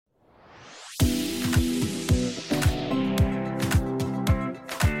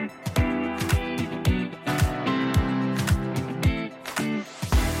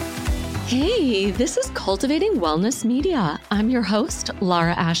Hey, this is Cultivating Wellness Media. I'm your host,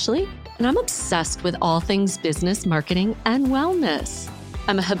 Laura Ashley, and I'm obsessed with all things business, marketing, and wellness.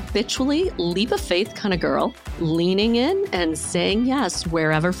 I'm a habitually leap of faith kind of girl, leaning in and saying yes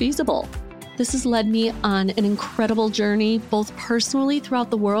wherever feasible. This has led me on an incredible journey, both personally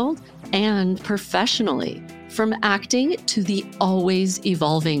throughout the world and professionally, from acting to the always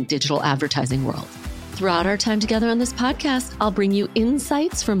evolving digital advertising world. Throughout our time together on this podcast, I'll bring you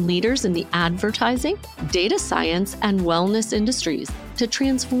insights from leaders in the advertising, data science, and wellness industries to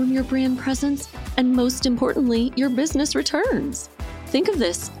transform your brand presence and, most importantly, your business returns. Think of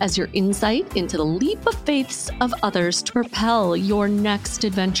this as your insight into the leap of faiths of others to propel your next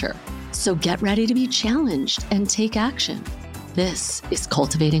adventure. So get ready to be challenged and take action. This is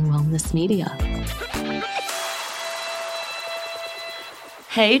Cultivating Wellness Media.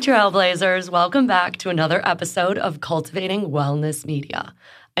 Hey, Trailblazers, welcome back to another episode of Cultivating Wellness Media.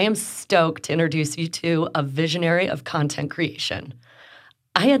 I am stoked to introduce you to a visionary of content creation.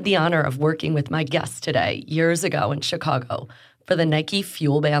 I had the honor of working with my guest today years ago in Chicago for the Nike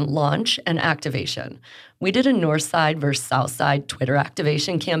Fuel Band launch and activation. We did a North Side versus South Side Twitter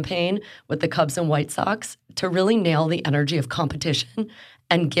activation campaign with the Cubs and White Sox to really nail the energy of competition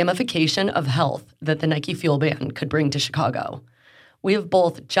and gamification of health that the Nike Fuel Band could bring to Chicago. We have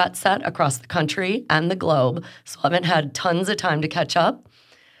both jet set across the country and the globe, so I haven't had tons of time to catch up.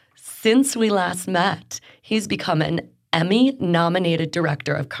 Since we last met, he's become an Emmy-nominated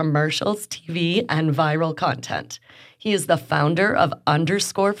director of commercials, TV, and viral content. He is the founder of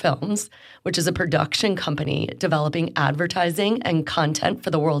Underscore Films, which is a production company developing advertising and content for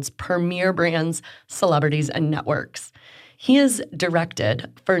the world's premier brands, celebrities, and networks. He has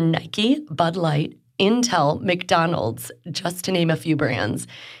directed for Nike, Bud Light, Intel, McDonald's, just to name a few brands.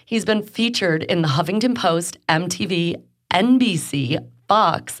 He's been featured in the Huffington Post, MTV, NBC,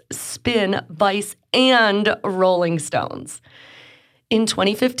 Fox, Spin, Vice, and Rolling Stones. In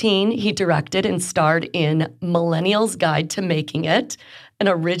 2015, he directed and starred in Millennial's Guide to Making It, an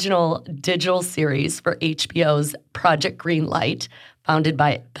original digital series for HBO's Project Greenlight, founded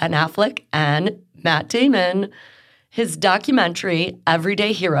by Ben Affleck and Matt Damon. His documentary,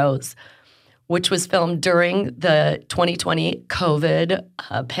 Everyday Heroes, which was filmed during the 2020 COVID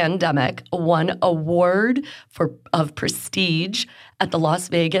pandemic, won award of prestige at the Las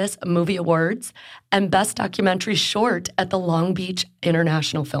Vegas Movie Awards and Best Documentary Short at the Long Beach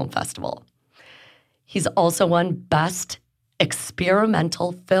International Film Festival. He's also won Best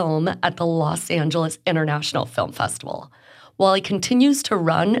Experimental Film at the Los Angeles International Film Festival. While he continues to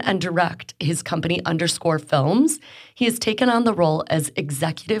run and direct his company Underscore Films, he has taken on the role as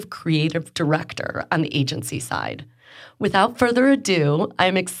executive creative director on the agency side. Without further ado,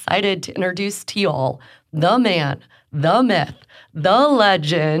 I'm excited to introduce to you all the man, the myth, the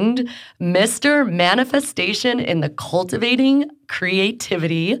legend, Mr. Manifestation in the Cultivating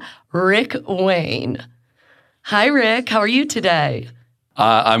Creativity, Rick Wayne. Hi, Rick. How are you today?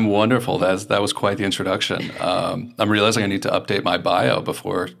 I'm wonderful. That was quite the introduction. I'm realizing I need to update my bio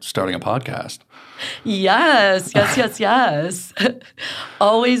before starting a podcast. Yes.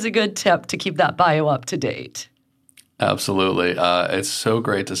 Always a good tip to keep that bio up to date. Absolutely. It's so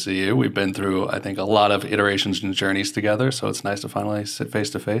great to see you. We've been through, I think, a lot of iterations and journeys together, so it's nice to finally sit face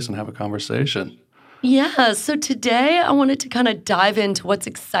to face and have a conversation. Yeah, so today I wanted to kind of dive into what's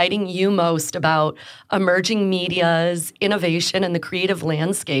exciting you most about emerging media's innovation and the creative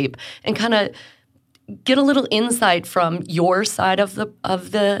landscape and kind of get a little insight from your side of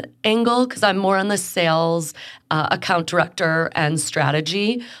the angle, because I'm more on the sales, account director, and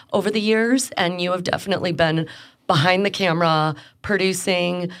strategy over the years, and you have definitely been behind the camera,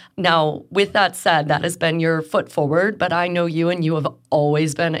 producing. Now, with that said, that has been your foot forward, but I know you and you have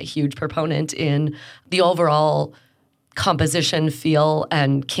always been a huge proponent in the overall composition, feel,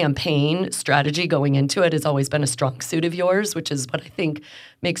 and campaign strategy going into it has always been a strong suit of yours, which is what I think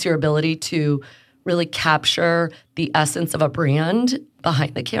makes your ability to really capture the essence of a brand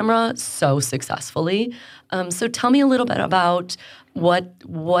behind the camera so successfully. So tell me a little bit about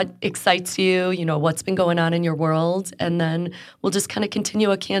what excites you, what's been going on in your world, and then we'll just kind of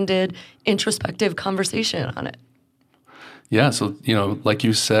continue a candid, introspective conversation on it. Yeah, so, like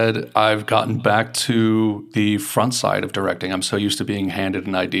you said, I've gotten back to the front side of directing. I'm so used to being handed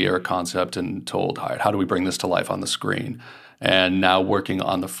an idea or concept and told, all right, how do we bring this to life on the screen? And now working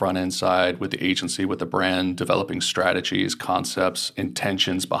on the front end side with the agency, with the brand, developing strategies, concepts,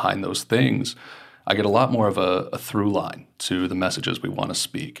 intentions behind those things, I get a lot more of a through line to the messages we want to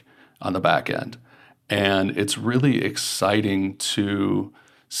speak on the back end. And it's really exciting to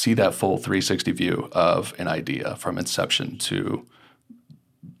see that full 360 view of an idea from inception to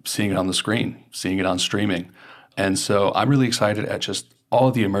seeing it on the screen, seeing it on streaming. And so I'm really excited at just all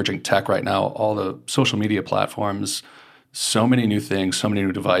of the emerging tech right now, all the social media platforms, so many new things, so many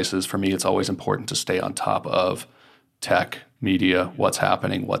new devices. For me, it's always important to stay on top of tech, media, what's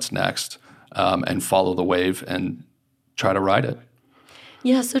happening, what's next, and follow the wave and try to ride it.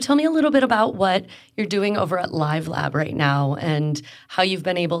 Yeah, so tell me a little bit about what you're doing over at Live Lab right now and how you've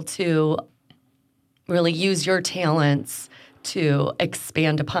been able to really use your talents to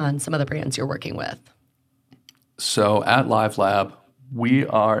expand upon some of the brands you're working with. So at Live Lab, we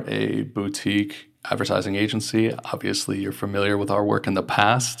are a boutique advertising agency. Obviously, you're familiar with our work in the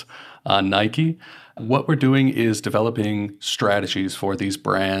past on Nike. What we're doing is developing strategies for these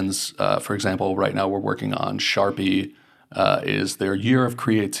brands. For example, right now we're working on Sharpie is their year of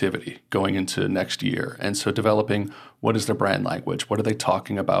creativity going into next year. And so developing what is their brand language? What are they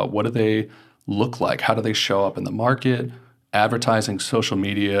talking about? What do they look like? How do they show up in the market? Advertising, social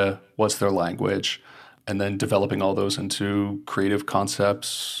media, what's their language? And then developing all those into creative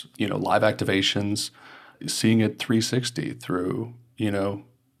concepts, live activations, seeing it 360 through,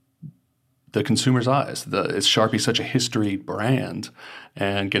 the consumer's eyes. Is Sharpie such a history brand?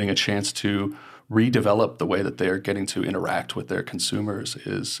 And getting a chance to redevelop the way that they're getting to interact with their consumers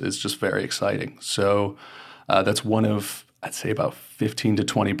is just very exciting. So that's one of, I'd say, about 15 to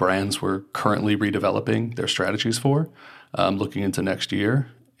 20 brands we're currently redeveloping their strategies for, looking into next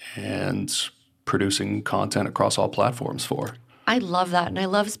year and producing content across all platforms for. I love that. And I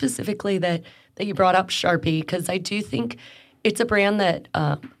love specifically that you brought up Sharpie, because I do think it's a brand that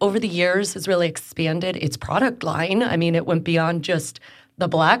over the years has really expanded its product line. I mean, it went beyond just the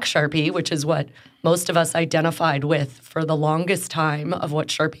black Sharpie, which is what most of us identified with for the longest time of what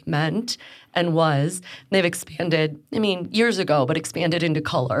Sharpie meant and was. And they've expanded, years ago, but expanded into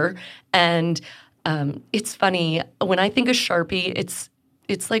color. And it's funny, when I think of Sharpie,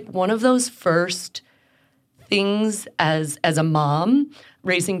 it's like one of those first things as a mom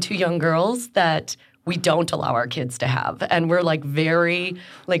raising two young girls that we don't allow our kids to have. And we're very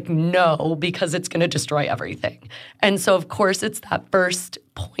no, because it's going to destroy everything. And so, of course, it's that first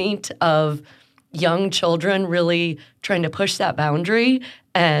point of young children really trying to push that boundary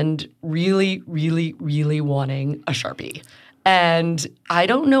and really, really, really wanting a Sharpie. And I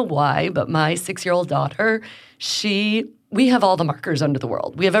don't know why, but my 6-year-old daughter, we have all the markers under the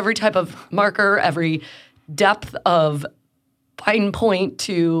world. We have every type of marker, every depth of fine point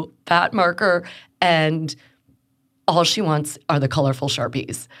to fat marker, and all she wants are the colorful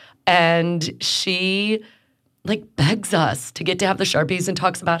Sharpies. And she begs us to get to have the Sharpies and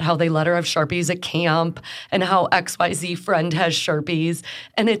talks about how they let her have Sharpies at camp and how XYZ friend has Sharpies.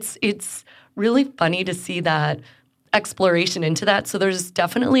 And it's really funny to see that exploration into that. So there's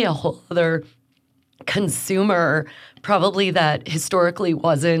definitely a whole other consumer probably that historically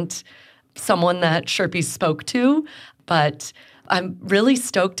wasn't someone that Sharpie spoke to, but I'm really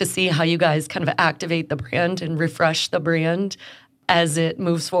stoked to see how you guys kind of activate the brand and refresh the brand as it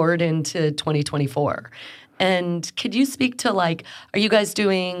moves forward into 2024. And could you speak to are you guys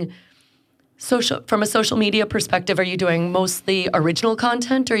doing from a social media perspective, are you doing mostly original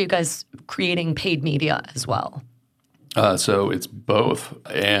content, or are you guys creating paid media as well? So it's both,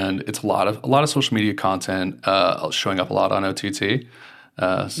 and it's a lot of social media content showing up a lot on OTT.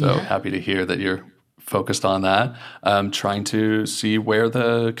 Happy to hear that you're focused on that. Trying to see where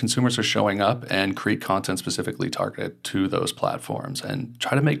the consumers are showing up and create content specifically targeted to those platforms and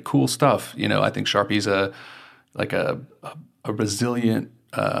try to make cool stuff. I think Sharpie's a resilient,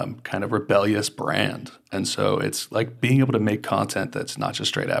 kind of rebellious brand, and so it's being able to make content that's not just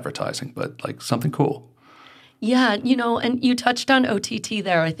straight advertising, but something cool. Yeah, and you touched on OTT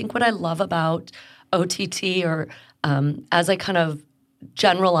there. I think what I love about OTT, or as I kind of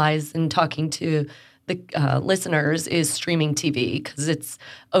generalize in talking to the listeners, is streaming TV, because it's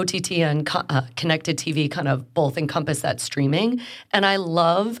OTT and connected TV kind of both encompass that streaming. And I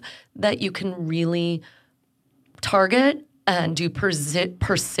love that you can really target and do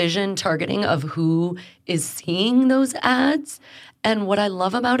precision targeting of who is seeing those ads. And what I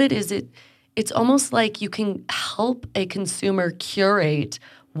love about it is it's almost like you can help a consumer curate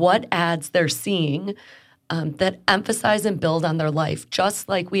what ads they're seeing that emphasize and build on their life, just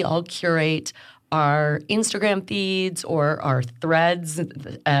like we all curate our Instagram feeds or our threads,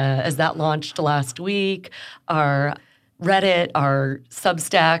 as that launched last week, our Reddit, our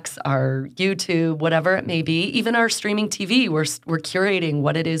Substacks, our YouTube, whatever it may be, even our streaming TV, we're curating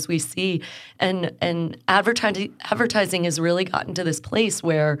what it is we see. And advertising has really gotten to this place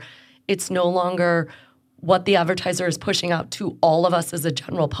where it's no longer what the advertiser is pushing out to all of us as a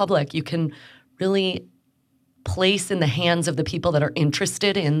general public. You can really place in the hands of the people that are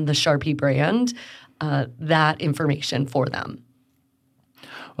interested in the Sharpie brand that information for them.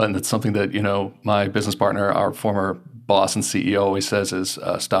 And that's something that, my business partner, our former boss and CEO always says is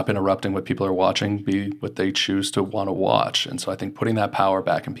stop interrupting what people are watching, be what they choose to want to watch. And so I think putting that power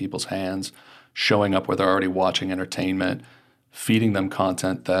back in people's hands, showing up where they're already watching entertainment, feeding them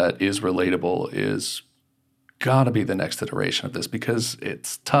content that is relatable is got to be the next iteration of this, because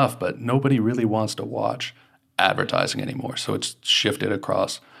it's tough, but nobody really wants to watch advertising anymore. So it's shifted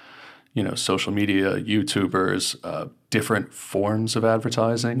across, social media, YouTubers, different forms of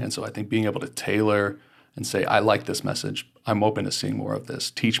advertising. And so I think being able to tailor and say, I like this message, I'm open to seeing more of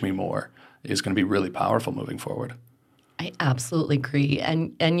this, teach me more, is going to be really powerful moving forward. I absolutely agree.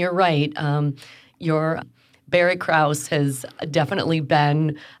 And you're right. Your Barry Krause has definitely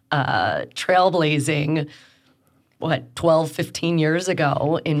been trailblazing 12, 15 years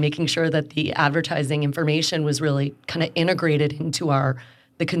ago in making sure that the advertising information was really kind of integrated into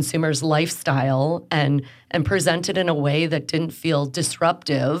the consumer's lifestyle and presented in a way that didn't feel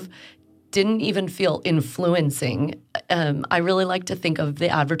disruptive, didn't even feel influencing. I really like to think of the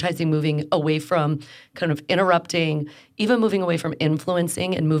advertising moving away from kind of interrupting, even moving away from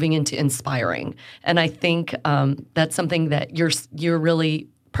influencing and moving into inspiring. And I think that's something that you're really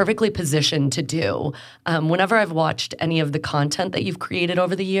perfectly positioned to do. Whenever I've watched any of the content that you've created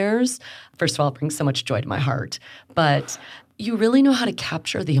over the years, first of all, it brings so much joy to my heart. But you really know how to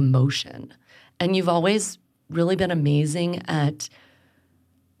capture the emotion. And you've always really been amazing at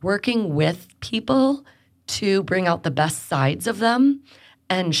working with people to bring out the best sides of them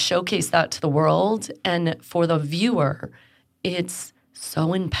and showcase that to the world. And for the viewer, it's so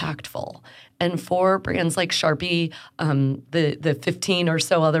impactful. And for brands like Sharpie, the 15 or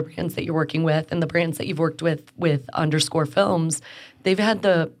so other brands that you're working with and the brands that you've worked with Underscore Films, they've had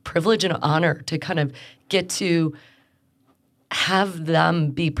the privilege and honor to kind of get to have them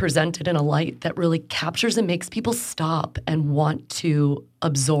be presented in a light that really captures and makes people stop and want to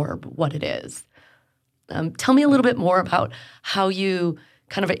absorb what it is. Tell me a little bit more about how you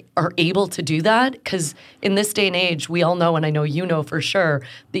kind of are able to do that, because in this day and age, we all know, and I know you know for sure,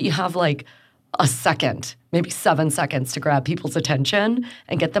 that you have like a second, maybe 7 seconds to grab people's attention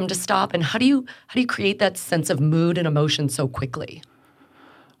and get them to stop. And how do you create that sense of mood and emotion so quickly?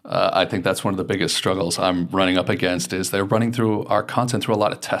 I think that's one of the biggest struggles I'm running up against is they're running through our content through a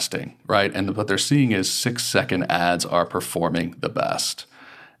lot of testing, right? And what they're seeing is 6-second ads are performing the best.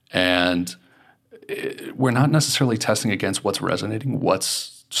 And we're not necessarily testing against what's resonating,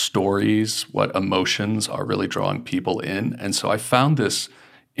 what's stories, what emotions are really drawing people in. And so I found this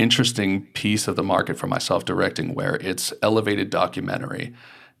interesting piece of the market for myself directing where it's elevated documentary.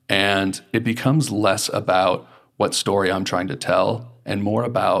 And it becomes less about what story I'm trying to tell and more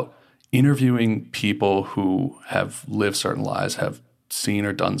about interviewing people who have lived certain lives, have seen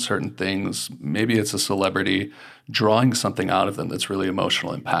or done certain things. Maybe it's a celebrity, drawing something out of them that's really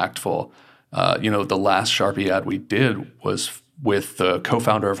emotional, impactful. The last Sharpie ad we did was with the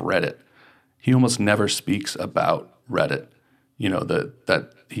co-founder of Reddit. He almost never speaks about Reddit.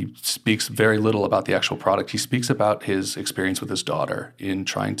 That he speaks very little about the actual product. He speaks about his experience with his daughter in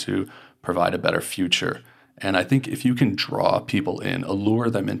trying to provide a better future. And I think if you can draw people in, allure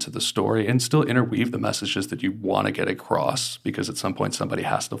them into the story, and still interweave the messages that you want to get across, because at some point somebody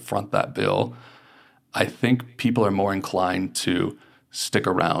has to front that bill, I think people are more inclined to stick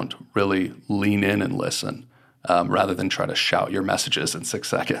around, really lean in and listen, rather than try to shout your messages in 6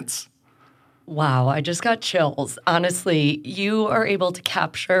 seconds. Wow, I just got chills. Honestly, you are able to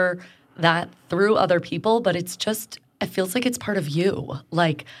capture that through other people, but it feels like it's part of you.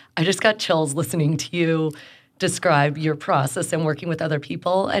 Like, I just got chills listening to you describe your process and working with other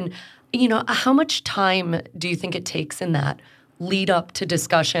people. And, how much time do you think it takes in that lead up to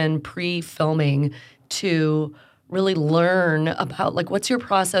discussion, pre-filming, to really learn about, like, what's your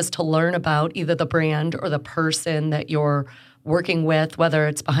process to learn about either the brand or the person that you're working with, whether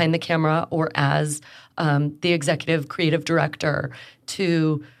it's behind the camera or as the executive creative director,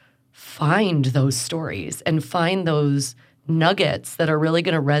 to find those stories and find those nuggets that are really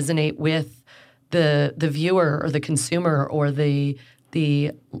going to resonate with the viewer or the consumer or the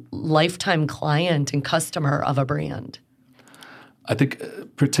lifetime client and customer of a brand? I think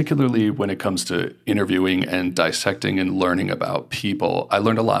particularly when it comes to interviewing and dissecting and learning about people, I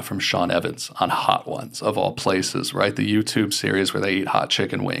learned a lot from Sean Evans on Hot Ones, of all places, right? The YouTube series where they eat hot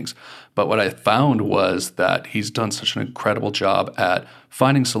chicken wings. But what I found was that he's done such an incredible job at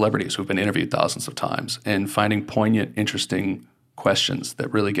finding celebrities who've been interviewed thousands of times and finding poignant, interesting questions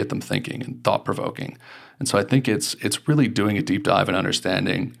that really get them thinking and thought-provoking. And so I think it's really doing a deep dive and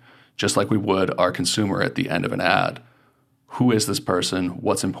understanding just like we would our consumer at the end of an ad. Who is this person?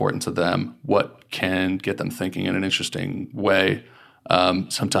 What's important to them? What can get them thinking in an interesting way?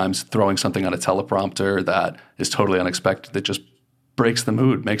 Sometimes throwing something on a teleprompter that is totally unexpected, that just breaks the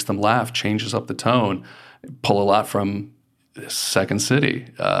mood, makes them laugh, changes up the tone. Pull a lot from Second City.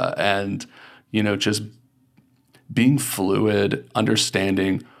 And, just being fluid,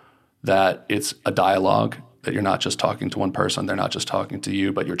 understanding that it's a dialogue, that you're not just talking to one person, they're not just talking to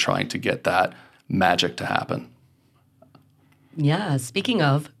you, but you're trying to get that magic to happen. Yeah. Speaking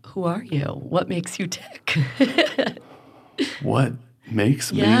of, who are you? What makes you tick? What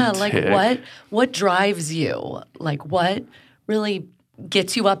makes me tick? Yeah, like what drives you? Like what really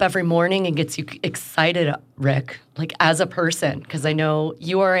gets you up every morning and gets you excited, Rick, like as a person? Because I know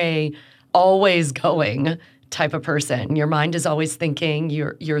you are a always going type of person. Your mind is always thinking.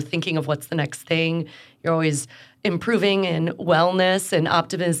 You're thinking of what's the next thing. You're always improving in wellness and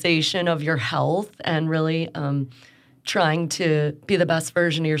optimization of your health and really trying to be the best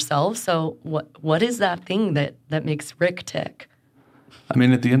version of yourself. So what is that thing that makes Rick tick? I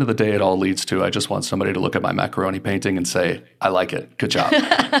mean, at the end of the day, it all leads to I just want somebody to look at my macaroni painting and say, I like it. Good job.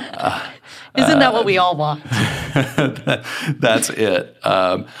 Isn't that what we all want? That's it.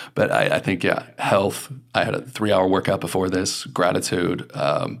 But I think, health. I had a 3-hour workout before this, gratitude,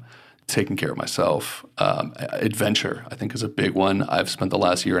 taking care of myself. Adventure, I think, is a big one. I've spent the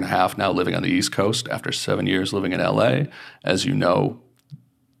last year and a half now living on the East Coast after 7 years living in LA. As you know,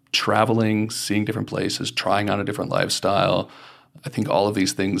 traveling, seeing different places, trying on a different lifestyle. I think all of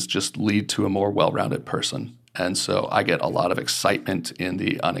these things just lead to a more well-rounded person. And so I get a lot of excitement in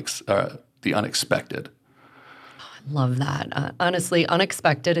the unexpected. I love that. Honestly,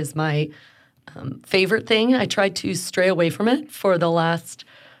 unexpected is my favorite thing. I tried to stray away from it for the last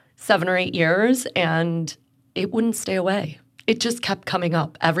 7 or 8 years, and it wouldn't stay away. It just kept coming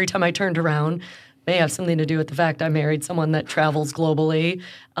up. Every time I turned around, may have something to do with the fact I married someone that travels globally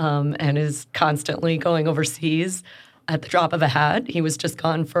and is constantly going overseas. At the drop of a hat, he was just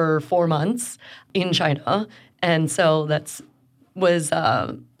gone for 4 months in China. And so was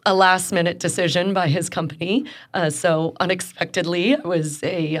a last-minute decision by his company. So unexpectedly, I was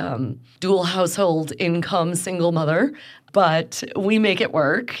a dual household income single mother. But we make it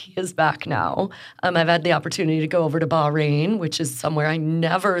work. He is back now. I've had the opportunity to go over to Bahrain, which is somewhere I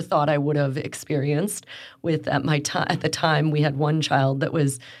never thought I would have experienced. At the time, we had one child that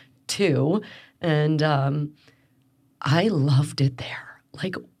was 2. And I loved it there.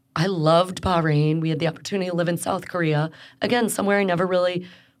 Like, I loved Bahrain. We had the opportunity to live in South Korea. Again, somewhere I never really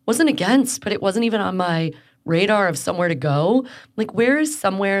wasn't against, but it wasn't even on my radar of somewhere to go. Like, where is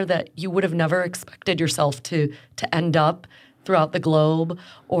somewhere that you would have never expected yourself to end up throughout the globe,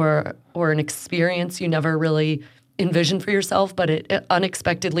 or an experience you never really envisioned for yourself, but it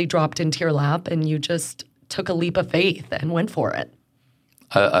unexpectedly dropped into your lap and you just took a leap of faith and went for it?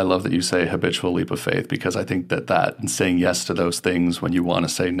 I love that you say habitual leap of faith, because I think that and saying yes to those things when you want to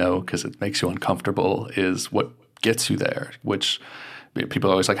say no because it makes you uncomfortable is what gets you there, which people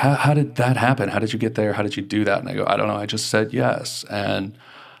are always like, how did that happen? How did you get there? How did you do that? And I go, I don't know. I just said yes. And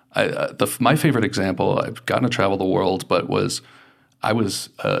my favorite example, I've gotten to travel the world, but I was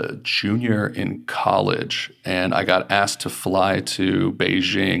a junior in college and I got asked to fly to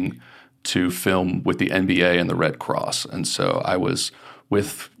Beijing to film with the NBA and the Red Cross. And so I was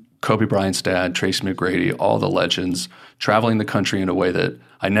with Kobe Bryant's dad, Tracy McGrady, all the legends, traveling the country in a way that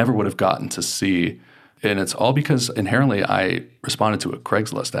I never would have gotten to see. And it's all because inherently I responded to a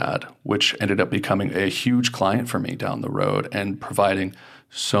Craigslist ad, which ended up becoming a huge client for me down the road and providing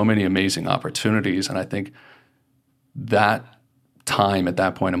so many amazing opportunities. And I think that time at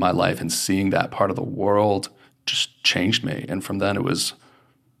that point in my life and seeing that part of the world just changed me. And from then it was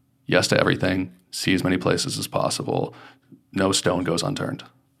yes to everything, see as many places as possible. No stone goes unturned.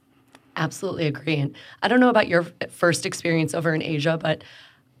 Absolutely agree. And I don't know about your first experience over in Asia, but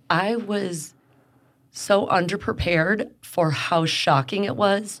I was so underprepared for how shocking it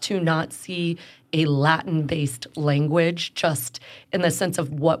was to not see a Latin-based language, just in the sense of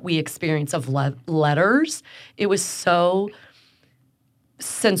what we experience of letters. It was so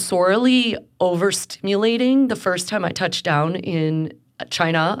sensorially overstimulating. The first time I touched down in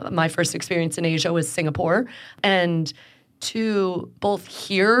China, my first experience in Asia was Singapore, and to both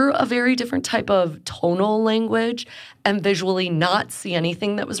hear a very different type of tonal language and visually not see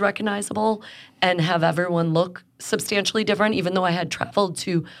anything that was recognizable and have everyone look substantially different, even though I had traveled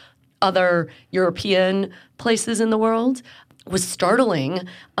to other European places in the world, was startling.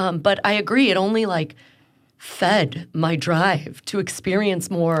 But I agree, it only fed my drive to experience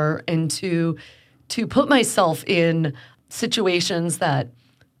more and to put myself in situations that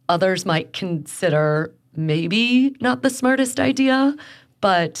others might consider maybe not the smartest idea,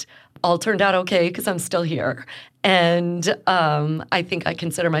 but all turned out okay because I'm still here. And I think I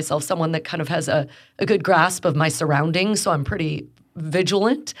consider myself someone that kind of has a good grasp of my surroundings, so I'm pretty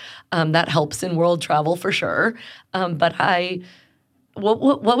vigilant. That helps in world travel for sure.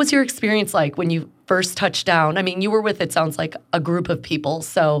 What was your experience like when you first touched down? I mean, you were with, it sounds like, a group of people,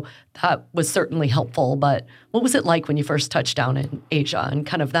 so that was certainly helpful. But what was it like when you first touched down in Asia and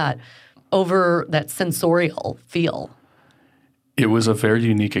kind of that sensorial feel? It was a very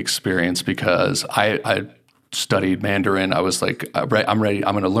unique experience because I studied Mandarin. I was like, I'm ready.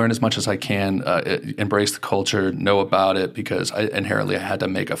 I'm going to learn as much as I can, embrace the culture, know about it, because I had to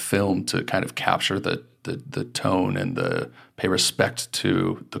make a film to kind of capture the tone and pay respect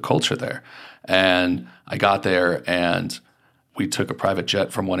to the culture there. And I got there and we took a private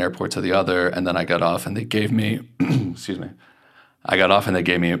jet from one airport to the other, and then I got off and they gave me, excuse me, I got off and they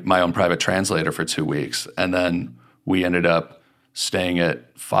gave me my own private translator for 2 weeks. And then we ended up staying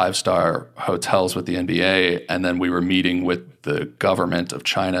at 5-star hotels with the NBA, and then we were meeting with the government of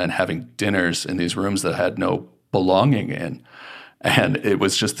China and having dinners in these rooms that had no belonging in. And it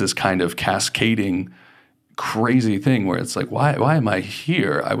was just this kind of cascading crazy thing where it's like, why am I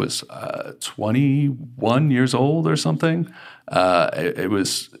here? I was 21 years old or something. It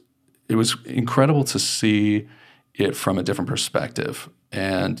was incredible to see it from a different perspective.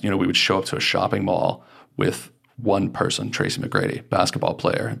 And, we would show up to a shopping mall with one person, Tracy McGrady, basketball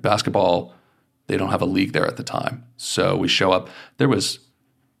player. Basketball, they don't have a league there at the time. So we show up. There was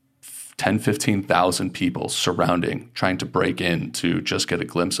 10, 15,000 people surrounding, trying to break in to just get a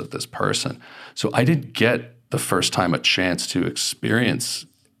glimpse of this person. So I didn't get the first time a chance to experience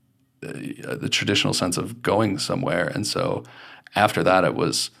the traditional sense of going somewhere. And so after that, it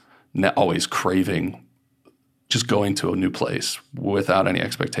was always craving just going to a new place without any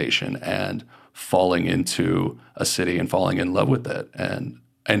expectation and falling into a city and falling in love with it. And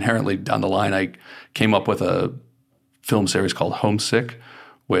inherently down the line, I came up with a film series called Homesick,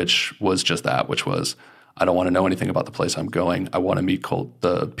 which was just that, which was, I don't want to know anything about the place I'm going. I want to meet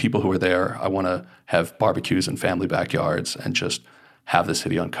the people who are there. I want to have barbecues in family backyards and just have the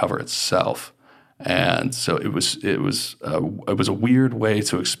city uncover itself. And so it was a weird way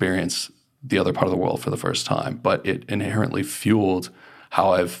to experience the other part of the world for the first time, but it inherently fueled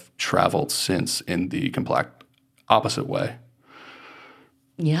how I've traveled since in the complete opposite way.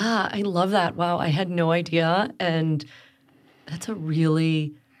 Yeah, I love that. Wow, I had no idea. And that's a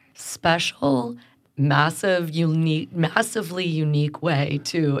really special, massively unique way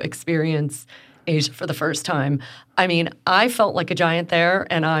to experience Asia for the first time. I mean, I felt like a giant there,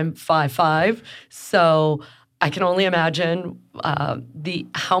 and I'm 5'5", so I can only imagine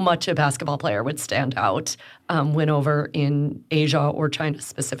how much a basketball player would stand out when over in Asia or China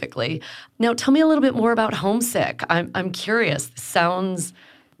specifically. Now, tell me a little bit more about Homesick. I'm curious. This sounds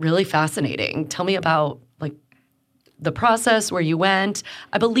really fascinating. Tell me about the process, where you went.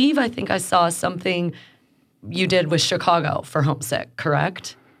 I think I saw something you did with Chicago for Homesick,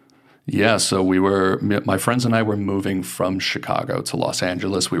 correct? Yeah, so my friends and I were moving from Chicago to Los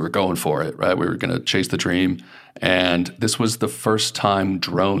Angeles. We were going for it, right? We were going to chase the dream. And this was the first time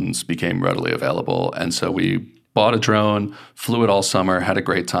drones became readily available. And so we bought a drone, flew it all summer, had a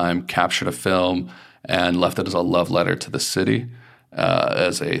great time, captured a film, and left it as a love letter to the city.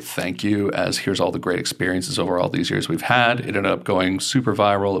 As a thank you, as here's all the great experiences over all these years we've had. It ended up going super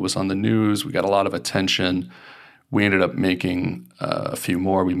viral. It was on the news. We got a lot of attention. We ended up making a few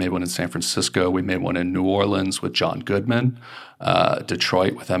more. We made one in San Francisco. We made one in New Orleans with John Goodman,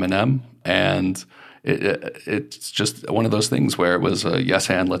 Detroit with Eminem. And it's just one of those things where it was a yes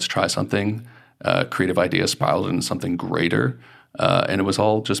and let's try something. Creative idea spiraled into something greater. And it was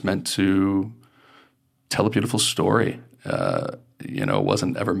all just meant to tell a beautiful story. It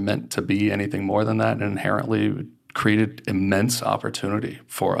wasn't ever meant to be anything more than that, and inherently created immense opportunity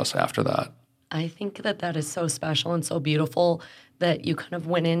for us after that. I think that is so special and so beautiful that you kind of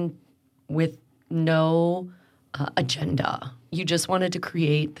went in with no agenda. You just wanted to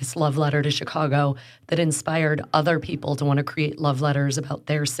create this love letter to Chicago that inspired other people to want to create love letters about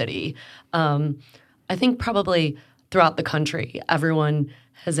their city. I think probably throughout the country, everyone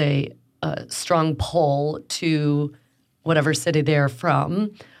has a strong pull to whatever city they're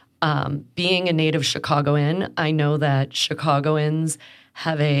from. Being a native Chicagoan, I know that Chicagoans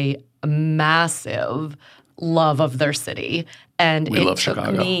have a massive love of their city. And we love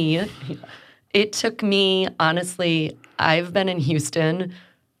Chicago. It took me, honestly, I've been in Houston,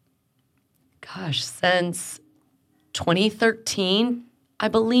 since 2013, I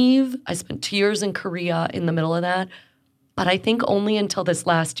believe. I spent 2 years in Korea in the middle of that. But I think only until this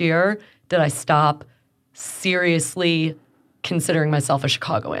last year did I stop seriously considering myself a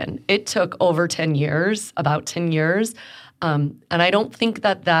Chicagoan. It took over 10 years, about 10 years. And I don't think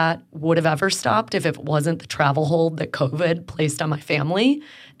that would have ever stopped if it wasn't the travel hold that COVID placed on my family.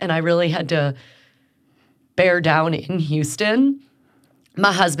 And I really had to bear down in Houston.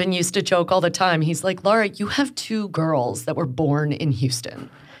 My husband used to joke all the time. He's like, Laura, you have 2 girls that were born in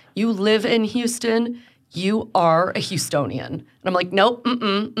Houston. You live in Houston. You are a Houstonian. And I'm like, nope,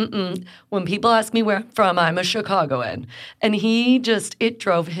 When people ask me where I'm from, I'm a Chicagoan. And it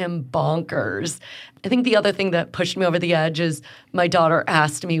drove him bonkers. I think the other thing that pushed me over the edge is my daughter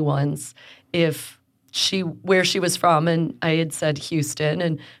asked me once where she was from, and I had said Houston,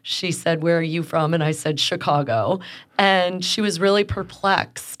 and she said, where are you from? And I said Chicago. And she was really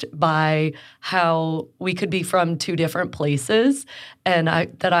perplexed by how we could be from 2 different places, and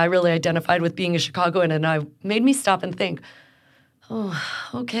that I really identified with being a Chicagoan, and I made me stop and think, oh,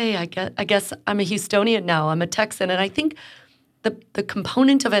 okay, I guess I'm a Houstonian now. I'm a Texan. And I think the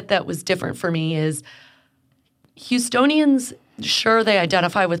component of it that was different for me is Houstonians, sure, they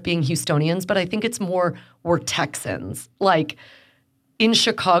identify with being Houstonians, but I think it's more we're Texans. Like in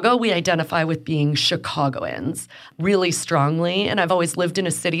Chicago, we identify with being Chicagoans really strongly. And I've always lived in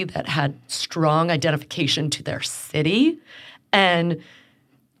a city that had strong identification to their city. And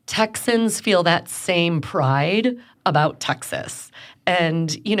Texans feel that same pride about Texas.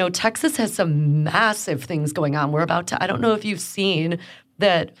 And, Texas has some massive things going on. I don't know if you've seen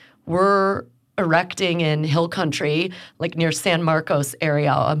that we're erecting in Hill Country, like near San Marcos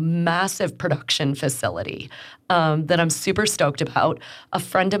area, a massive production facility that I'm super stoked about. A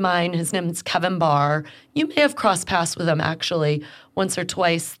friend of mine, his name is Kevin Barr. You may have crossed paths with him actually once or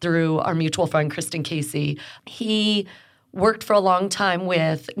twice through our mutual friend, Kristen Casey. He worked for a long time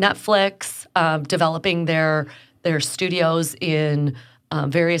with Netflix, developing their studios in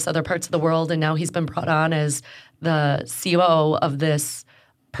various other parts of the world, and now he's been brought on as the COO of this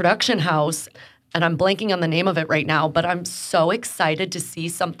production house, and I'm blanking on the name of it right now, but I'm so excited to see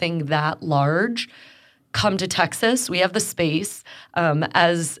something that large come to Texas. We have the space.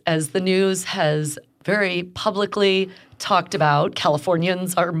 As the news has very publicly talked about,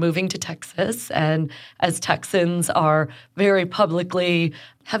 Californians are moving to Texas, and as Texans are very publicly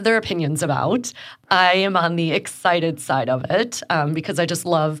have their opinions about. I am on the excited side of it because I just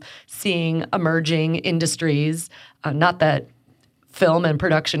love seeing emerging industries, not that film and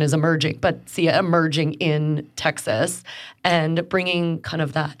production is emerging, but see it emerging in Texas and bringing kind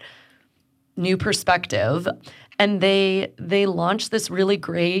of that new perspective. And they launched this really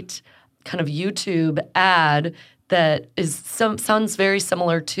great kind of YouTube ad that sounds very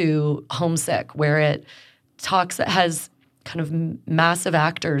similar to Homesick, where it has kind of massive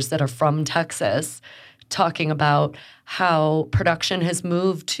actors that are from Texas talking about how production has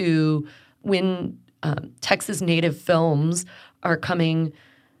moved to when Texas native films are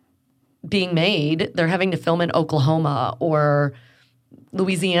being made, they're having to film in Oklahoma or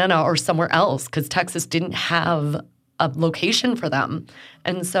Louisiana or somewhere else because Texas didn't have a location for them.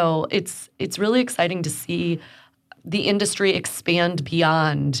 And so it's really exciting to see the industry expand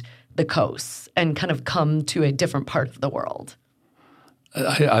beyond the coasts and kind of come to a different part of the world.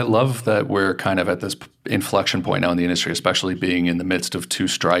 I love that we're kind of at this inflection point now in the industry, especially being in the midst of 2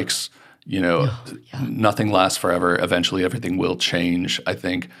 strikes. Nothing lasts forever. Eventually, everything will change. I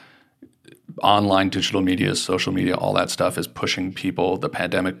think online digital media, social media, all that stuff is pushing people. The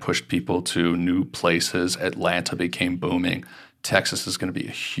pandemic pushed people to new places. Atlanta became booming. Texas is going to be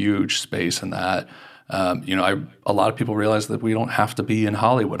a huge space in that. A lot of people realize that we don't have to be in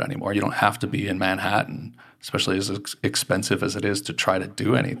Hollywood anymore. You don't have to be in Manhattan, especially as expensive as it is to try to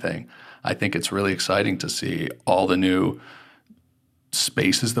do anything. I think it's really exciting to see all the new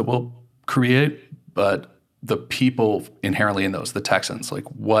spaces that we'll create, but the people inherently in those, the Texans, like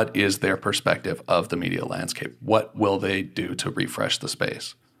what is their perspective of the media landscape? What will they do to refresh the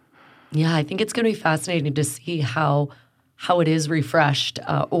space? Yeah, I think it's going to be fascinating to see how it is refreshed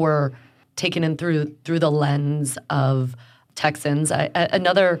or taken in through the lens of Texans.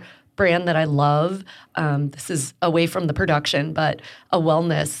 Another brand that I love, this is away from the production, but a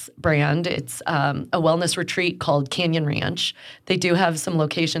wellness brand. It's a wellness retreat called Canyon Ranch. They do have some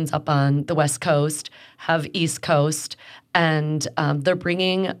locations up on the West Coast, have East Coast, and they're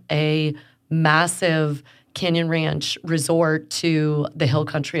bringing a massive Canyon Ranch resort to the Hill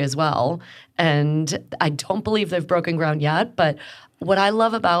Country as well. And I don't believe they've broken ground yet, but what I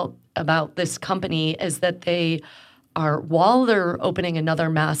love about this company is that while they're opening another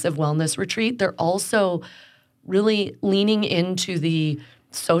massive wellness retreat, they're also really leaning into the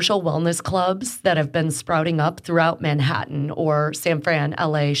social wellness clubs that have been sprouting up throughout Manhattan or San Fran,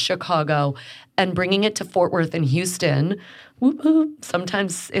 LA, Chicago, and bringing it to Fort Worth and Houston,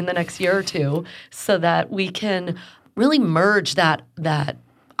 sometimes in the next year or two, so that we can really merge that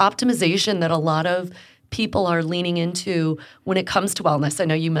optimization that a lot of people are leaning into when it comes to wellness. I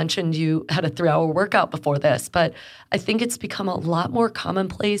know you mentioned you had a 3-hour workout before this, but I think it's become a lot more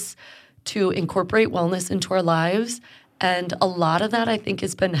commonplace to incorporate wellness into our lives. And a lot of that, I think,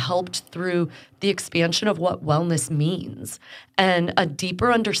 has been helped through the expansion of what wellness means and a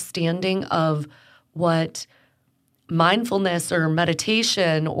deeper understanding of what mindfulness or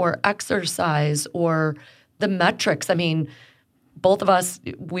meditation or exercise or the metrics. I mean, both of us,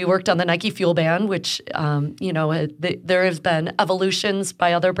 we worked on the Nike Fuel Band, which, there have been evolutions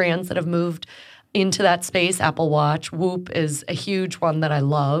by other brands that have moved into that space. Apple Watch, Whoop is a huge one that I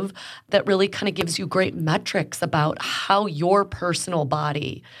love that really kind of gives you great metrics about how your personal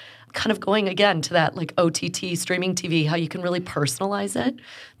body, kind of going again to that like OTT streaming TV, how you can really personalize it.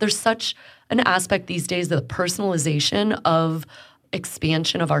 There's such an aspect these days of the personalization of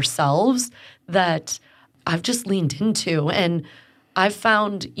expansion of ourselves that I've just leaned into. And I've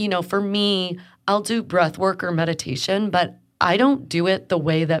found, for me, I'll do breath work or meditation, but I don't do it the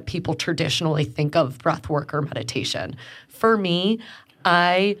way that people traditionally think of breath work or meditation. For me,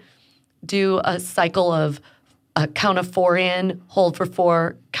 I do a cycle of a count of 4 in, hold for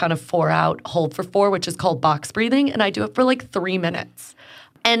 4, count of 4 out, hold for 4, which is called box breathing. And I do it for like 3 minutes.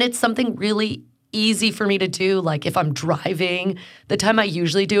 And it's something really easy for me to do. Like if I'm driving, the time I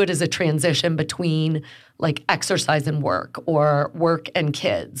usually do it is a transition between like exercise and work or work and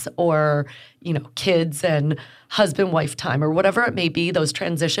kids or, kids and husband-wife time or whatever it may be, those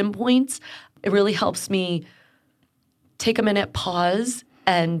transition points. It really helps me take a minute, pause,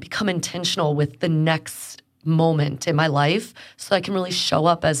 and become intentional with the next moment in my life so I can really show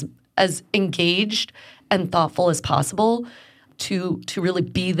up as engaged and thoughtful as possible to really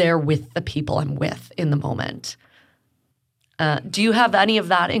be there with the people I'm with in the moment. Do you have any of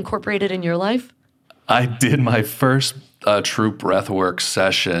that incorporated in your life? I did my first true breathwork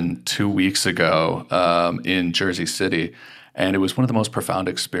session 2 weeks ago in Jersey City, and it was one of the most profound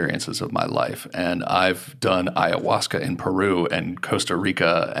experiences of my life. And I've done ayahuasca in Peru and Costa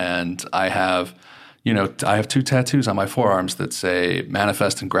Rica, and I have 2 tattoos on my forearms that say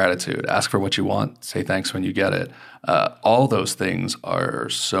manifest and gratitude, ask for what you want, say thanks when you get it. All those things are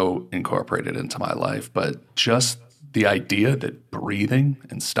so incorporated into my life, but just the idea that breathing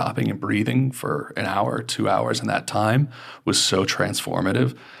and stopping and breathing for an hour, 2 hours in that time was so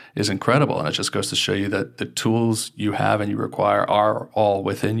transformative is incredible. And it just goes to show you that the tools you have and you require are all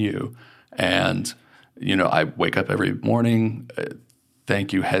within you. And, I wake up every morning,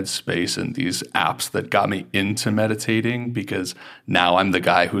 thank you Headspace and these apps that got me into meditating, because now I'm the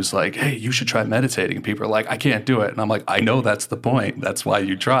guy who's like, hey, you should try meditating. And people are like, I can't do it. And I'm like, I know that's the point. That's why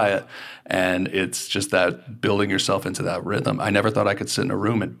you try it. And it's just that building yourself into that rhythm. I never thought I could sit in a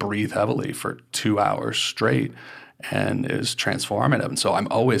room and breathe heavily for 2 hours straight, and it was transformative. And so I'm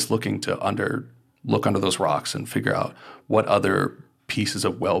always looking to look under those rocks and figure out what other pieces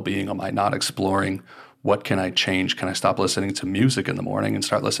of well-being am I not exploring. What can I change? Can I stop listening to music in the morning and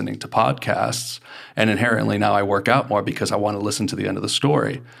start listening to podcasts? And inherently now I work out more because I want to listen to the end of the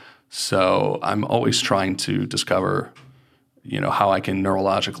story. So I'm always trying to discover, how I can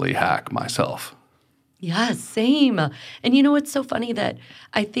neurologically hack myself. Yeah, same. And it's so funny that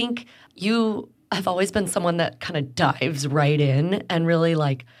I think you have always been someone that kind of dives right in and really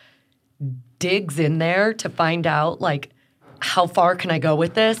like digs in there to find out like, how far can I go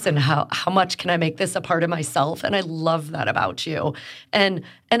with this and how much can I make this a part of myself? And I love that about you. And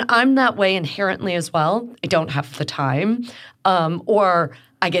I'm that way inherently as well. I don't have the time or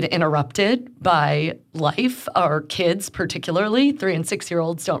I get interrupted by life or kids particularly. 3 and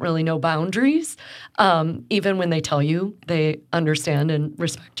 6-year-olds don't really know boundaries. Even when they tell you they understand and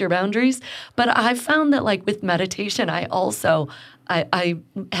respect your boundaries. But I've found that like with meditation, I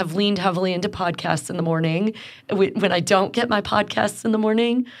have leaned heavily into podcasts in the morning. When I don't get my podcasts in the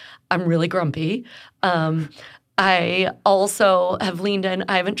morning, I'm really grumpy. I also have leaned in.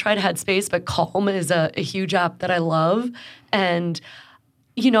 I haven't tried Headspace, but Calm is a huge app that I love. And,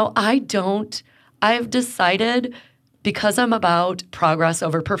 I've decided, because I'm about progress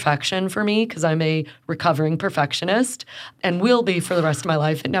over perfection for me, because I'm a recovering perfectionist and will be for the rest of my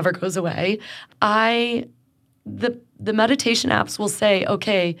life. It never goes away. The meditation apps will say,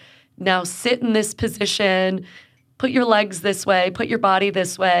 okay, now sit in this position, put your legs this way, put your body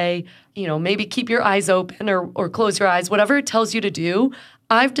this way, maybe keep your eyes open or close your eyes, whatever it tells you to do.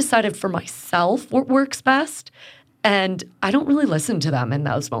 I've decided for myself what works best. And I don't really listen to them in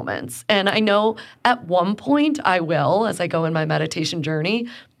those moments. And I know at one point I will as I go in my meditation journey,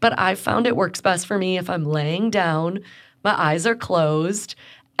 but I found it works best for me if I'm laying down, my eyes are closed,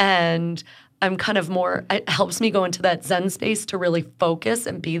 and I'm kind of more, it helps me go into that Zen space to really focus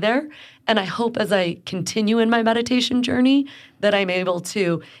and be there. And I hope as I continue in my meditation journey that I'm able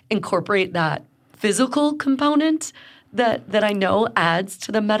to incorporate that physical component that I know adds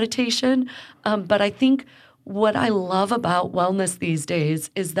to the meditation. But I think what I love about wellness these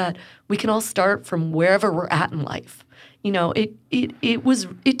days is that we can all start from wherever we're at in life. You know,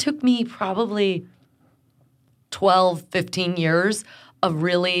 it took me probably 12, 15 years of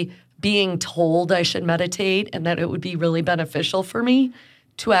really being told I should meditate and that it would be really beneficial for me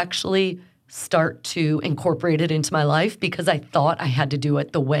to actually start to incorporate it into my life because I thought I had to do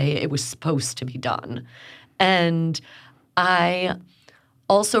it the way it was supposed to be done. And I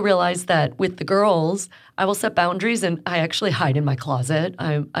also realized that with the girls, I will set boundaries and I actually hide in my closet.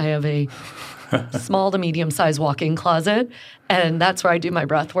 I have a small to medium-sized walk-in closet, and that's where I do my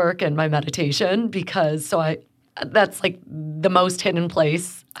breath work and my meditation because that's like the most hidden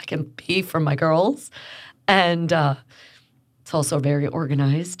place I can be from my girls. And it's also very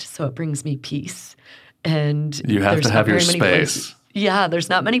organized, so it brings me peace. And you have to have your space. Yeah, there's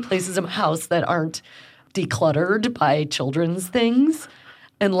not many places in my house that aren't decluttered by children's things,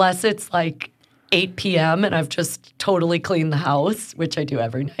 unless it's like 8 p.m. and I've just totally cleaned the house, which I do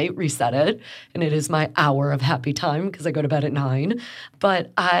every night, reset it, and it is my hour of happy time because I go to bed at 9.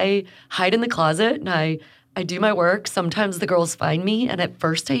 But I hide in the closet and I do my work. Sometimes the girls find me, and at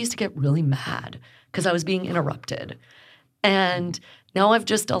first I used to get really mad because I was being interrupted. And now I've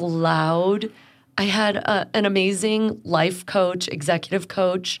just allowed – I had an amazing life coach, executive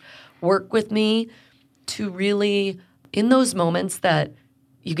coach work with me to really – in those moments that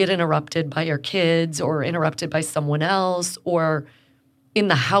you get interrupted by your kids or interrupted by someone else, or in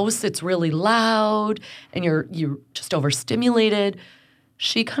the house it's really loud and you're just overstimulated –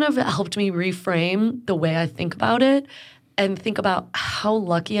 she kind of helped me reframe the way I think about it and think about how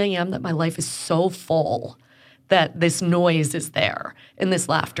lucky I am that my life is so full that this noise is there and this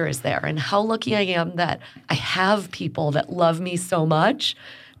laughter is there, and how lucky I am that I have people that love me so much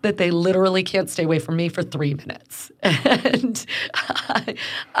that they literally can't stay away from me for 3 minutes. And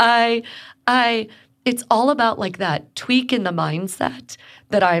it's all about like that tweak in the mindset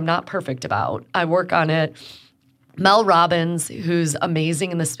that I am not perfect about. I work on it. Mel Robbins, who's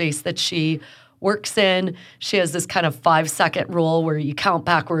amazing in the space that she works in, she has this kind of 5-second rule where you count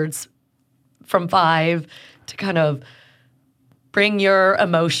backwards from 5 to kind of bring your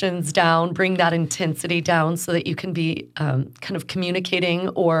emotions down, bring that intensity down so that you can be kind of communicating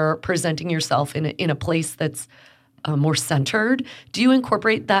or presenting yourself in a place that's more centered. Do you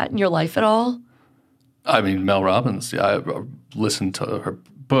incorporate that in your life at all? I mean, Mel Robbins, yeah, I listened to her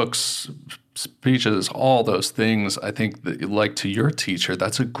books, speeches, all those things. I think that, like to your teacher,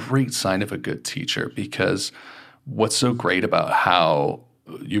 that's a great sign of a good teacher, because what's so great about how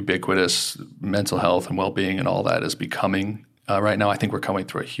ubiquitous mental health and well-being and all that is becoming right now, I think we're coming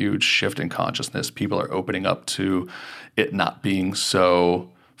through a huge shift in consciousness. People are opening up to it not being so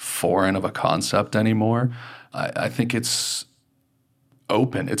foreign of a concept anymore. I think it's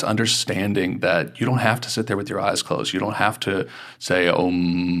open. It's understanding that you don't have to sit there with your eyes closed. You don't have to say,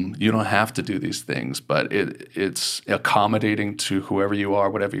 you don't have to do these things, but it's accommodating to whoever you are,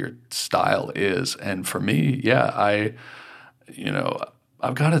 whatever your style is. And for me, yeah,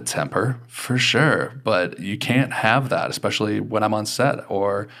 I've got a temper for sure, but you can't have that, especially when I'm on set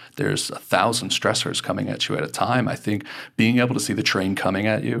or there's 1,000 stressors coming at you at a time. I think being able to see the train coming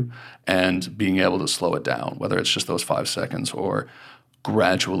at you and being able to slow it down, whether it's just those 5 seconds or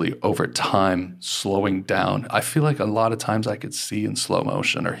gradually over time slowing down. I feel like a lot of times I could see in slow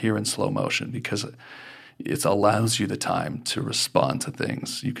motion or hear in slow motion because it allows you the time to respond to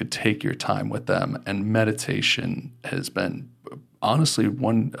things. You could take your time with them, and meditation has been honestly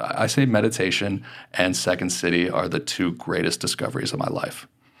I say meditation and Second City are the 2 greatest discoveries of my life.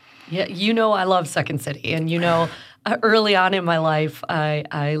 Yeah, I love Second City. And early on in my life,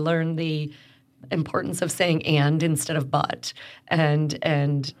 I learned the importance of saying and instead of but.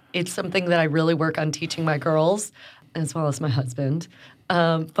 And it's something that I really work on teaching my girls as well as my husband.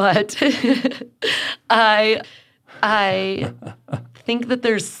 But I think that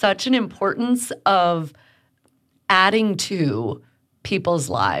there's such an importance of adding to people's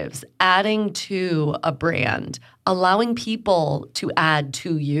lives, adding to a brand, allowing people to add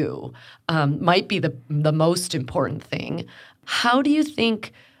to you might be the most important thing. How do you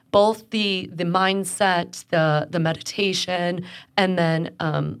think both the mindset, the meditation, and then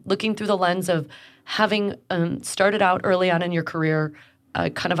looking through the lens of having started out early on in your career,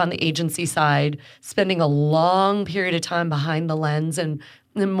 kind of on the agency side, spending a long period of time behind the lens and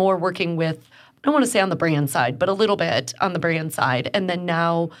more working with, I don't want to say on the brand side, but a little bit on the brand side, and then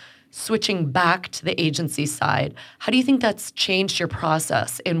now switching back to the agency side. How do you think that's changed your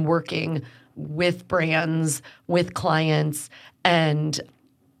process in working with brands, with clients, and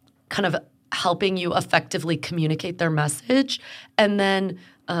kind of helping you effectively communicate their message? And then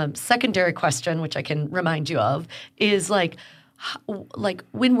secondary question, which I can remind you of, is like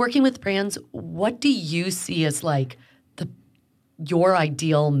when working with brands, what do you see as like your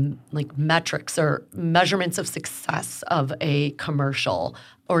ideal like metrics or measurements of success of a commercial?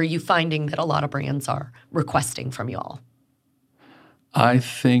 Or are you finding that a lot of brands are requesting from you all? I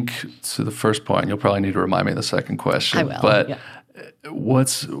think to the first point, you'll probably need to remind me of the second question. I will. But yeah.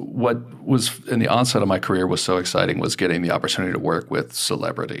 what was in the onset of my career was so exciting was getting the opportunity to work with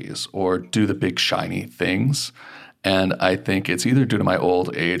celebrities or do the big shiny things. And I think it's either due to my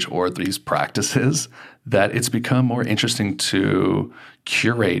old age or these practices that it's become more interesting to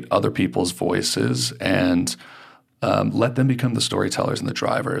curate other people's voices and let them become the storytellers and the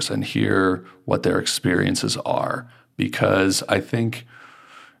drivers and hear what their experiences are. Because I think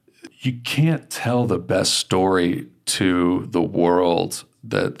you can't tell the best story to the world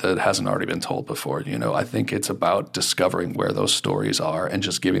that hasn't already been told before. You know, I think it's about discovering where those stories are and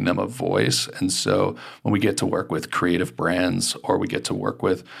just giving them a voice. And so when we get to work with creative brands or we get to work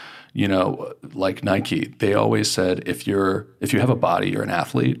with, you know, like Nike, they always said, if you have a body, you're an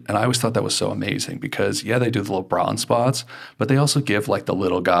athlete. And I always thought that was so amazing because, yeah, they do the little bronze spots, but they also give like the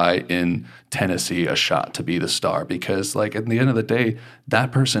little guy in Tennessee a shot to be the star because like at the end of the day,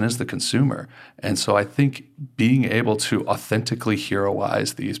 that person is the consumer. And so I think being able to authentically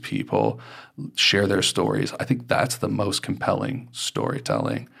heroize these people, share their stories, I think that's the most compelling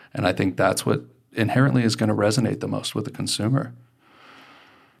storytelling. And I think that's what inherently is going to resonate the most with the consumer.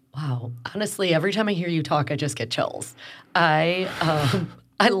 Wow. Honestly, every time I hear you talk, I just get chills. I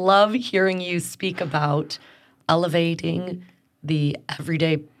love hearing you speak about elevating the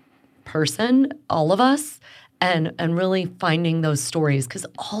everyday person, all of us, and really finding those stories because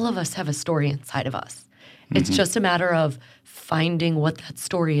all of us have a story inside of us. Mm-hmm. It's just a matter of finding what that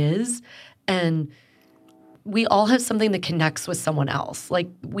story is, and we all have something that connects with someone else. Like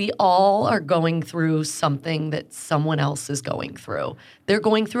we all are going through something that someone else is going through. They're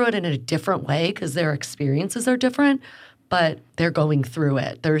going through it in a different way because their experiences are different, but they're going through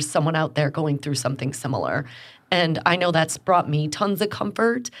it. There's someone out there going through something similar. And I know that's brought me tons of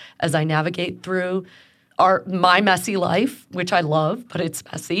comfort as I navigate through my messy life, which I love, but it's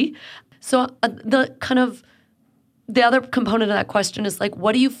messy. So the other component of that question is like,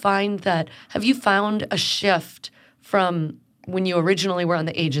 what do you find have you found a shift from when you originally were on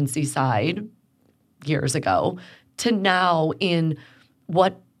the agency side years ago to now in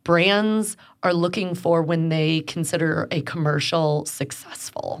what brands are looking for when they consider a commercial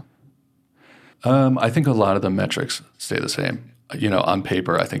successful? I think a lot of the metrics stay the same. You know, on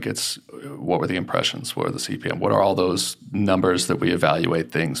paper, I think it's what were the impressions, what are the CPM, what are all those numbers that we evaluate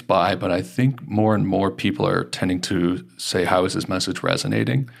things by. But I think more and more people are tending to say, how is this message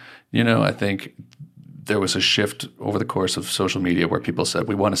resonating? You know, I think there was a shift over the course of social media where people said,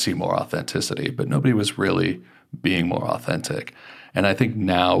 we want to see more authenticity, but nobody was really being more authentic. And I think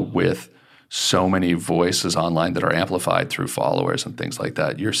now with so many voices online that are amplified through followers and things like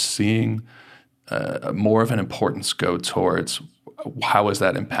that, you're seeing more of an importance go towards how is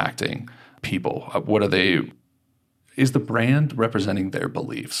that impacting people? Is the brand representing their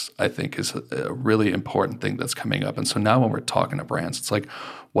beliefs? I think is a really important thing that's coming up. And so now when we're talking to brands, it's like,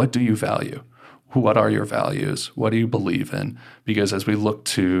 what do you value? What are your values? What do you believe in? Because as we look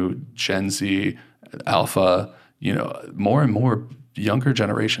to Gen Z, Alpha, you know, more and more younger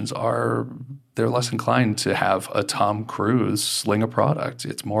generations they're less inclined to have a Tom Cruise sling a product.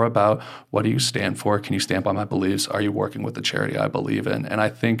 It's more about what do you stand for? Can you stand by my beliefs? Are you working with the charity I believe in? And I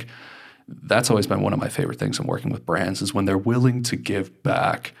think that's always been one of my favorite things in working with brands is when they're willing to give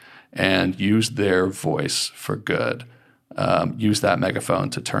back and use their voice for good. Use that megaphone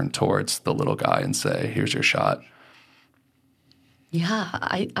to turn towards the little guy and say, here's your shot. Yeah,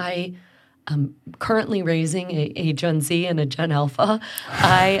 I am currently raising a Gen Z and a Gen Alpha.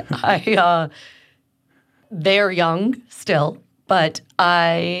 They're young still, but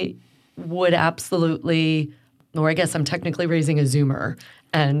I would absolutely, or I guess I'm technically raising a Zoomer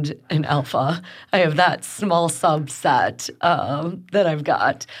and an Alpha. I have that small subset that I've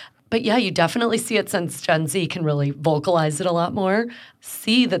got. But yeah, you definitely see it since Gen Z can really vocalize it a lot more.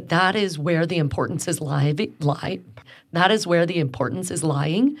 See that is where the importance is that is where the importance is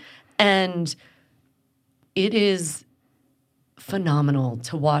lying. And it is phenomenal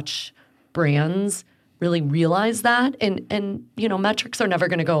to watch brands really realize that. And metrics are never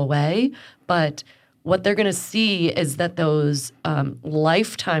going to go away, but what they're going to see is that those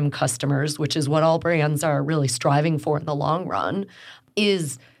lifetime customers, which is what all brands are really striving for in the long run,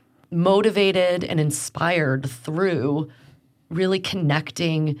 is motivated and inspired through really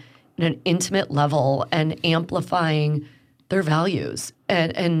connecting in an intimate level and amplifying their values.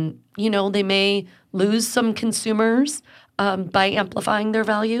 And they may lose some consumers by amplifying their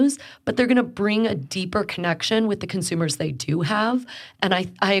values, but they're going to bring a deeper connection with the consumers they do have. And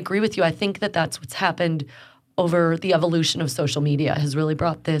I agree with you. I think that that's what's happened over the evolution of social media has really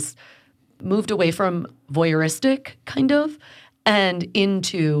brought this, moved away from voyeuristic kind of and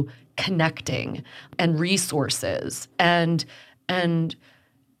into connecting and resources. And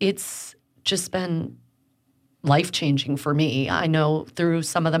it's just been life-changing for me. I know through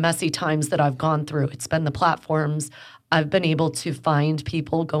some of the messy times that I've gone through, it's been the platforms. I've been able to find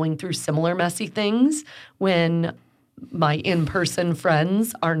people going through similar messy things when my in-person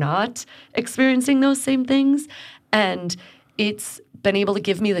friends are not experiencing those same things. And it's been able to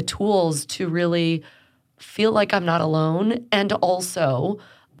give me the tools to really feel like I'm not alone and also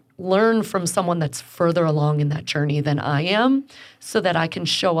learn from someone that's further along in that journey than I am so that I can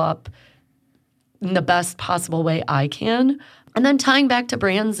show up in the best possible way I can. And then tying back to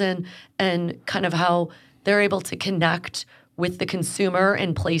brands and kind of how they're able to connect with the consumer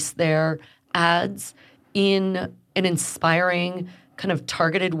and place their ads in an inspiring kind of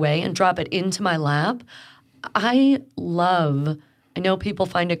targeted way and drop it into my lap. I know people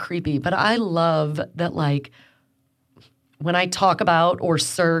find it creepy, but I love that, like, when I talk about or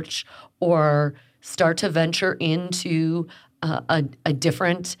search or start to venture into a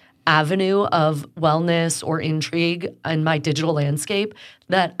different avenue of wellness or intrigue in my digital landscape,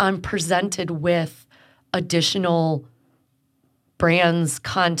 that I'm presented with additional brands,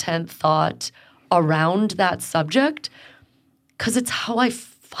 content, thought around that subject, because it's how I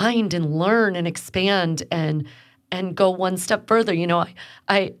find and learn and expand and go one step further.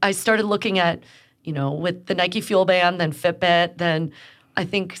 I started looking at, with the Nike Fuel Band, then Fitbit, then I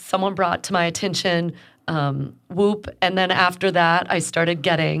think someone brought to my attention Whoop, and then after that, I started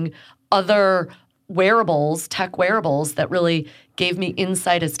getting other wearables, tech wearables that really gave me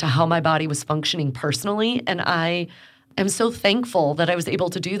insight as to how my body was functioning personally. And I am so thankful that I was able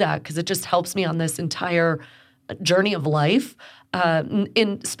to do that because it just helps me on this entire journey of life.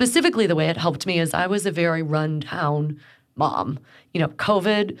 In specifically, the way it helped me is I was a very run-down mom.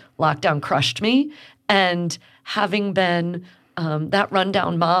 COVID, lockdown crushed me. And having been that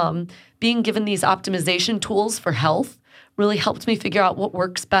rundown mom, being given these optimization tools for health really helped me figure out what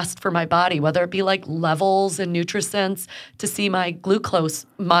works best for my body, whether it be like levels and NutriSense to see my glucose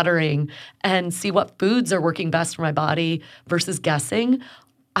monitoring and see what foods are working best for my body versus guessing.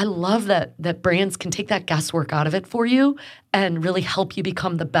 I love that brands can take that guesswork out of it for you and really help you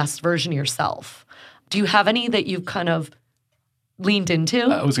become the best version of yourself. Do you have any that you've kind of leaned into?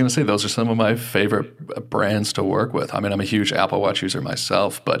 I was going to say those are some of my favorite brands to work with. I mean, I'm a huge Apple Watch user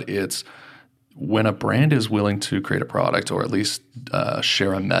myself, but it's when a brand is willing to create a product or at least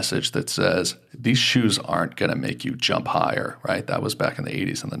share a message that says these shoes aren't going to make you jump higher, right? That was back in the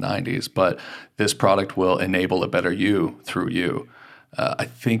 80s and the 90s, but this product will enable a better you through you. I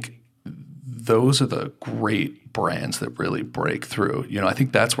think those are the great brands that really break through. I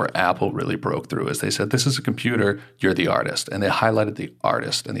think that's where Apple really broke through is they said, this is a computer, you're the artist. And they highlighted the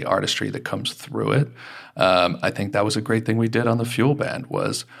artist and the artistry that comes through it. I think that was a great thing we did on the Fuel Band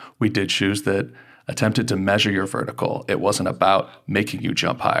was we did shoes that attempted to measure your vertical. It wasn't about making you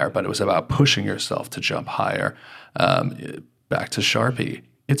jump higher, but it was about pushing yourself to jump higher. Back to Sharpie.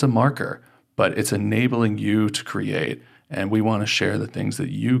 It's a marker, but it's enabling you to create. And we want to share the things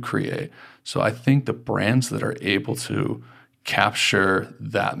that you create. So I think the brands that are able to capture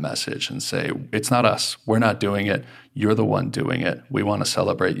that message and say, it's not us, we're not doing it, you're the one doing it. We want to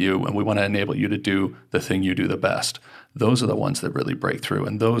celebrate you and we want to enable you to do the thing you do the best. Those are the ones that really break through.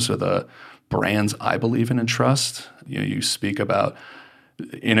 And those are the brands I believe in and trust. You speak about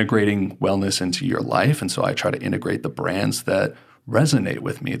integrating wellness into your life. And so I try to integrate the brands that resonate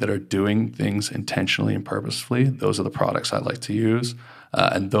with me, that are doing things intentionally and purposefully. Those are the products I like to use.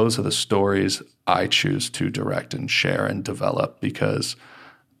 And those are the stories I choose to direct and share and develop because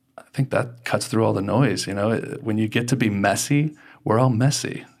I think that cuts through all the noise. When you get to be messy, we're all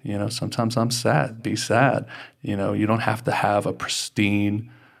messy. Sometimes I'm sad, be sad. You don't have to have a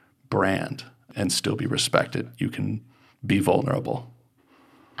pristine brand and still be respected. You can be vulnerable.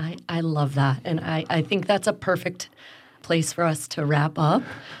 I love that. And I think that's a perfect place for us to wrap up.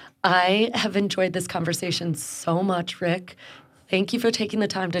 I have enjoyed this conversation so much, Rick. Thank you for taking the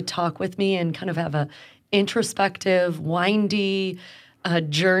time to talk with me and kind of have a introspective, windy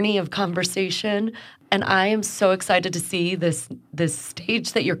journey of conversation. And I am so excited to see this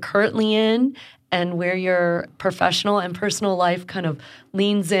stage that you're currently in and where your professional and personal life kind of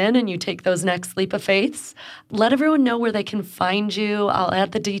leans in and you take those next leap of faiths. Let everyone know where they can find you. I'll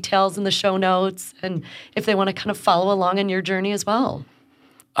add the details in the show notes and if they want to kind of follow along in your journey as well.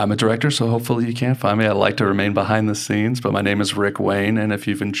 I'm a director, so hopefully you can't find me. I like to remain behind the scenes, but my name is Rick Wayne, and if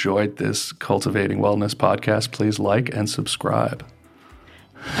you've enjoyed this Cultivating Wellness podcast, please like and subscribe.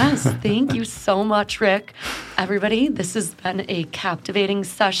 Yes, thank you so much, Rick. Everybody, this has been a captivating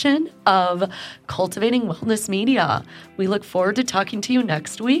session of Cultivating Wellness Media. We look forward to talking to you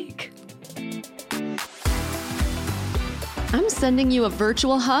next week. I'm sending you a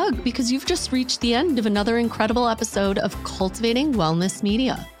virtual hug because you've just reached the end of another incredible episode of Cultivating Wellness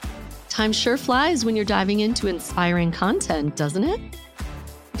Media. Time sure flies when you're diving into inspiring content, doesn't it?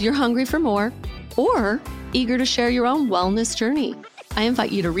 If you're hungry for more or eager to share your own wellness journey, I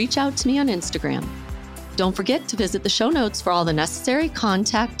invite you to reach out to me on Instagram. Don't forget to visit the show notes for all the necessary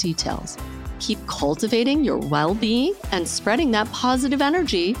contact details. Keep cultivating your well-being and spreading that positive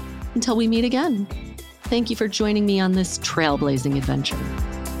energy until we meet again. Thank you for joining me on this trailblazing adventure.